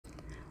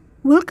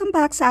Welcome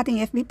back sa ating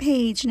FB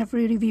page na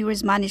Free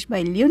Reviewers managed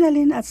by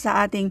Leonalyn at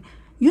sa ating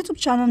YouTube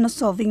channel na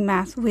Solving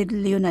Math with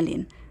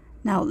Leonalyn.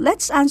 Now,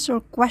 let's answer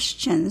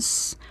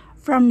questions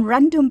from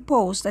random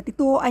post at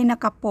ito ay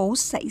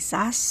nakapost sa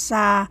isa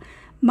sa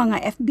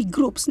mga FB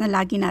groups na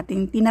lagi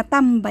nating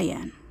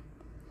tinatambayan.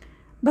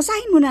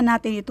 Basahin muna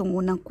natin itong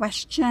unang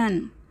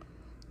question.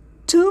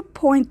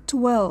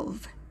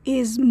 2.12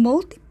 is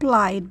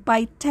multiplied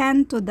by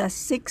 10 to the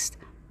 6th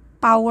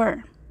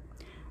power.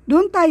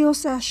 Doon tayo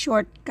sa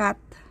shortcut.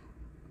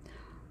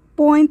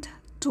 0.12.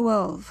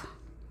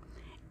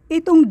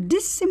 Itong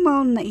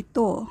decimal na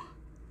ito,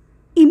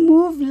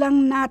 i-move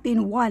lang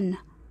natin 1,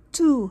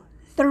 2,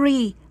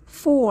 3,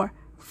 4,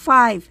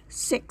 5,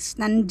 6.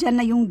 Nandyan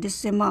na yung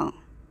decimal.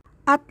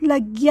 At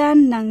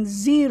lagyan ng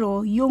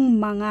 0 yung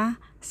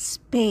mga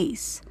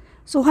space.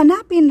 So,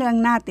 hanapin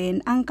lang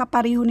natin ang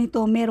kapareho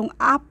nito. Merong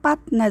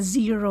 4 na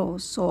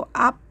 0. So,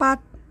 4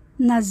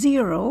 na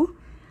 0.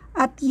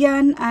 At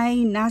yan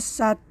ay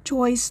nasa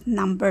choice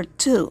number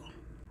 2.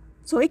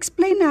 So,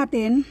 explain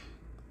natin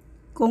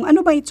kung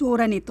ano ba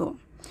itsura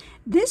nito.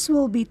 This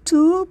will be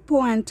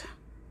 2.12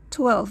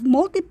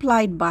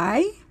 multiplied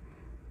by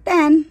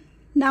 10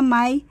 na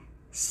may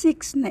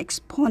 6 na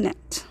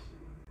exponent.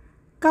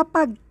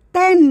 Kapag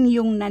 10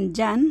 yung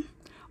nandyan,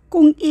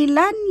 kung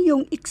ilan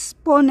yung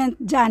exponent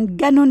dyan,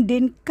 ganun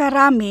din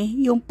karami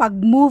yung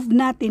pag-move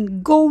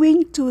natin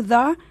going to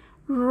the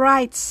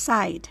right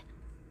side.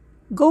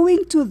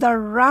 Going to the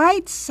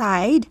right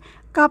side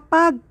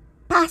kapag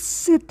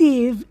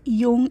positive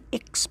yung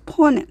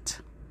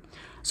exponent.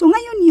 So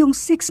ngayon yung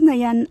 6 na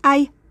yan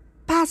ay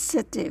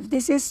positive.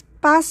 This is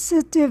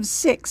positive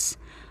 6.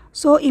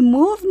 So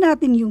i-move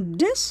natin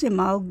yung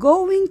decimal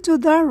going to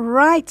the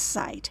right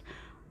side.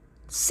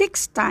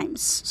 6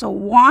 times. So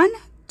 1,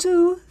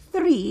 2,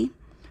 3,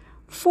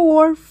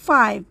 4,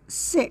 5,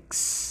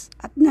 6.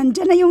 At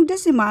nandyan na yung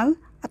decimal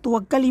at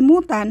huwag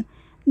kalimutan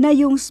na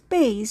yung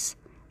space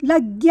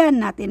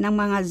lagyan natin ng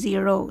mga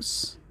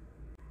zeros.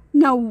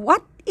 Now,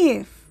 what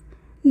if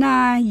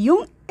na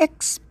yung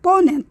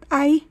exponent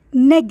ay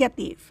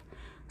negative?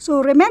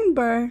 So,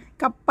 remember,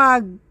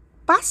 kapag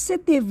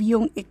positive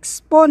yung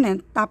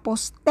exponent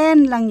tapos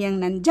 10 lang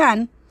yung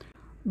nandyan,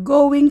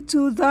 going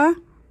to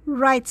the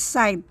right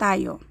side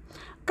tayo.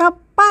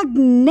 Kapag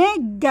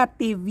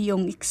negative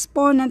yung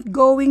exponent,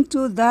 going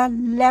to the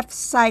left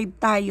side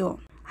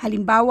tayo.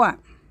 Halimbawa,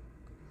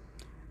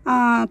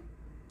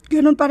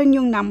 ganun pa rin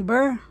yung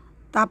number.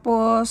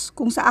 Tapos,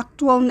 kung sa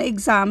actual na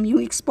exam, yung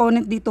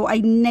exponent dito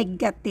ay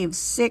negative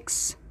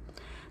 6.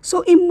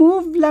 So,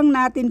 i-move lang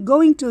natin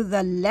going to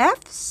the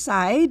left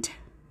side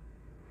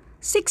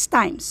 6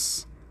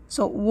 times.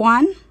 So,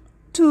 1,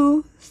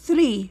 2,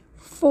 3,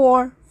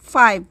 4,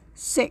 5,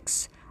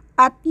 6.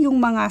 At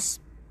yung mga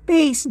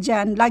space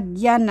dyan,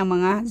 lagyan ng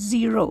mga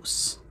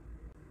zeros.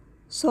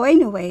 So,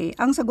 anyway,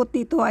 ang sagot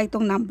dito ay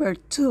itong number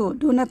 2.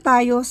 Doon na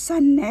tayo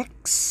sa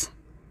next.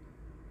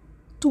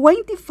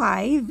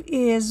 25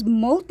 is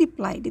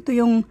multiplied. Ito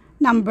yung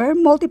number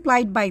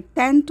multiplied by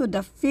 10 to the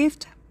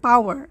 5th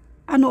power.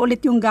 Ano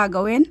ulit yung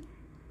gagawin?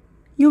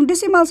 Yung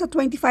decimal sa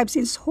 25,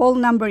 since whole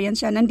number yan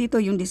siya, nandito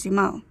yung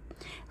decimal.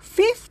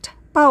 5th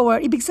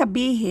power, ibig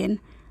sabihin,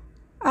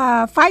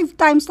 5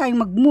 times tayong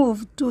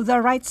mag-move to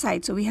the right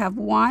side. So we have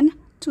 1,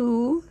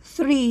 2,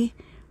 3,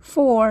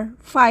 4,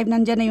 5.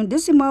 Nandyan na yung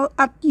decimal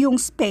at yung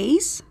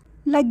space,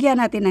 lagyan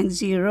natin ng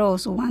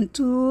 0. So 1,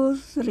 2,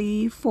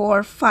 3,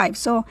 4, 5.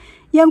 So,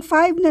 yung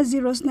 5 na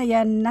zeros na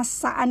yan,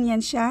 nasaan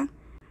yan siya?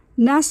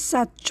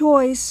 Nasa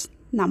choice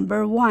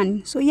number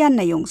 1. So,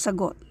 yan na yung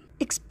sagot.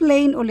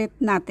 Explain ulit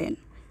natin.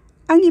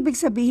 Ang ibig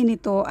sabihin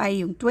nito ay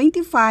yung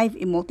 25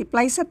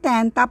 i-multiply sa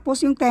 10,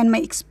 tapos yung 10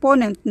 may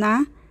exponent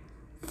na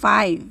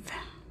 5.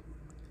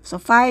 So,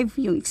 5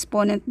 yung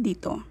exponent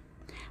dito.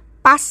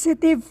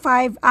 Positive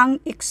 5 ang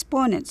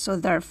exponent.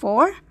 So,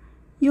 therefore,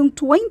 yung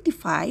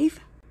 25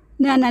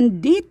 na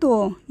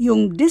nandito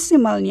yung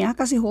decimal niya,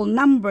 kasi whole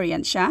number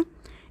yan siya,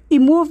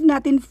 i-move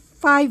natin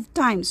 5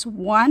 times.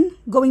 1,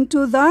 going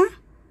to the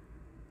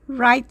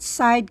right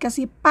side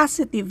kasi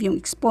positive yung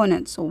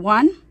exponent. So,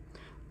 1,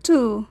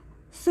 2,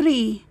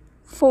 3,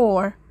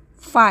 4,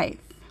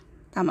 5.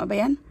 Tama ba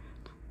yan?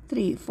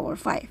 3, 4,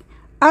 5.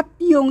 At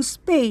yung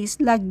space,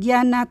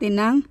 lagyan natin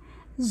ng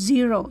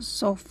 0.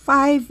 So,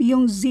 5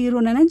 yung 0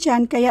 na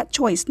nandyan, kaya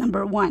choice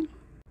number 1.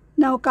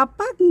 Now,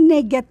 kapag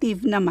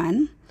negative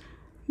naman,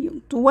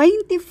 yung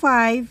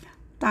 25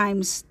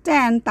 times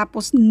 10,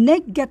 tapos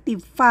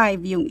negative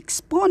 5 yung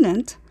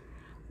exponent,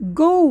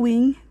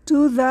 going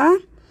to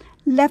the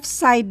left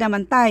side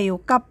naman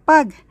tayo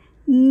kapag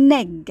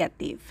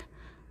negative.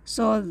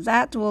 So,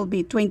 that will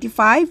be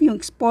 25. Yung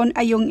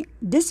yung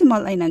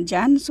decimal ay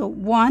nandyan. So,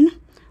 1,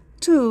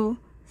 2,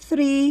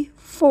 3,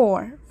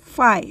 4,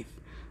 5.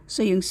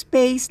 So, yung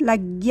space,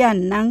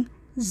 lagyan ng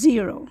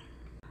 0.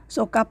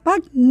 So,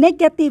 kapag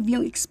negative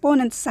yung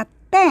exponent sa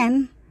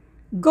 10,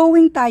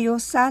 going tayo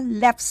sa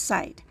left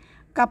side.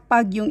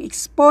 Kapag yung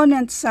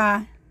exponent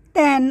sa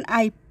 10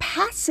 ay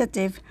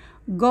positive,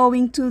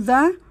 going to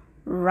the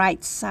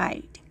right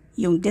side,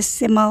 yung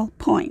decimal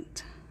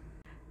point.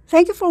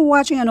 Thank you for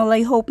watching and all.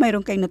 I hope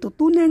mayroon kayong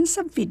natutunan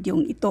sa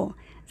videong ito.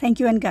 Thank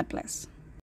you and God bless.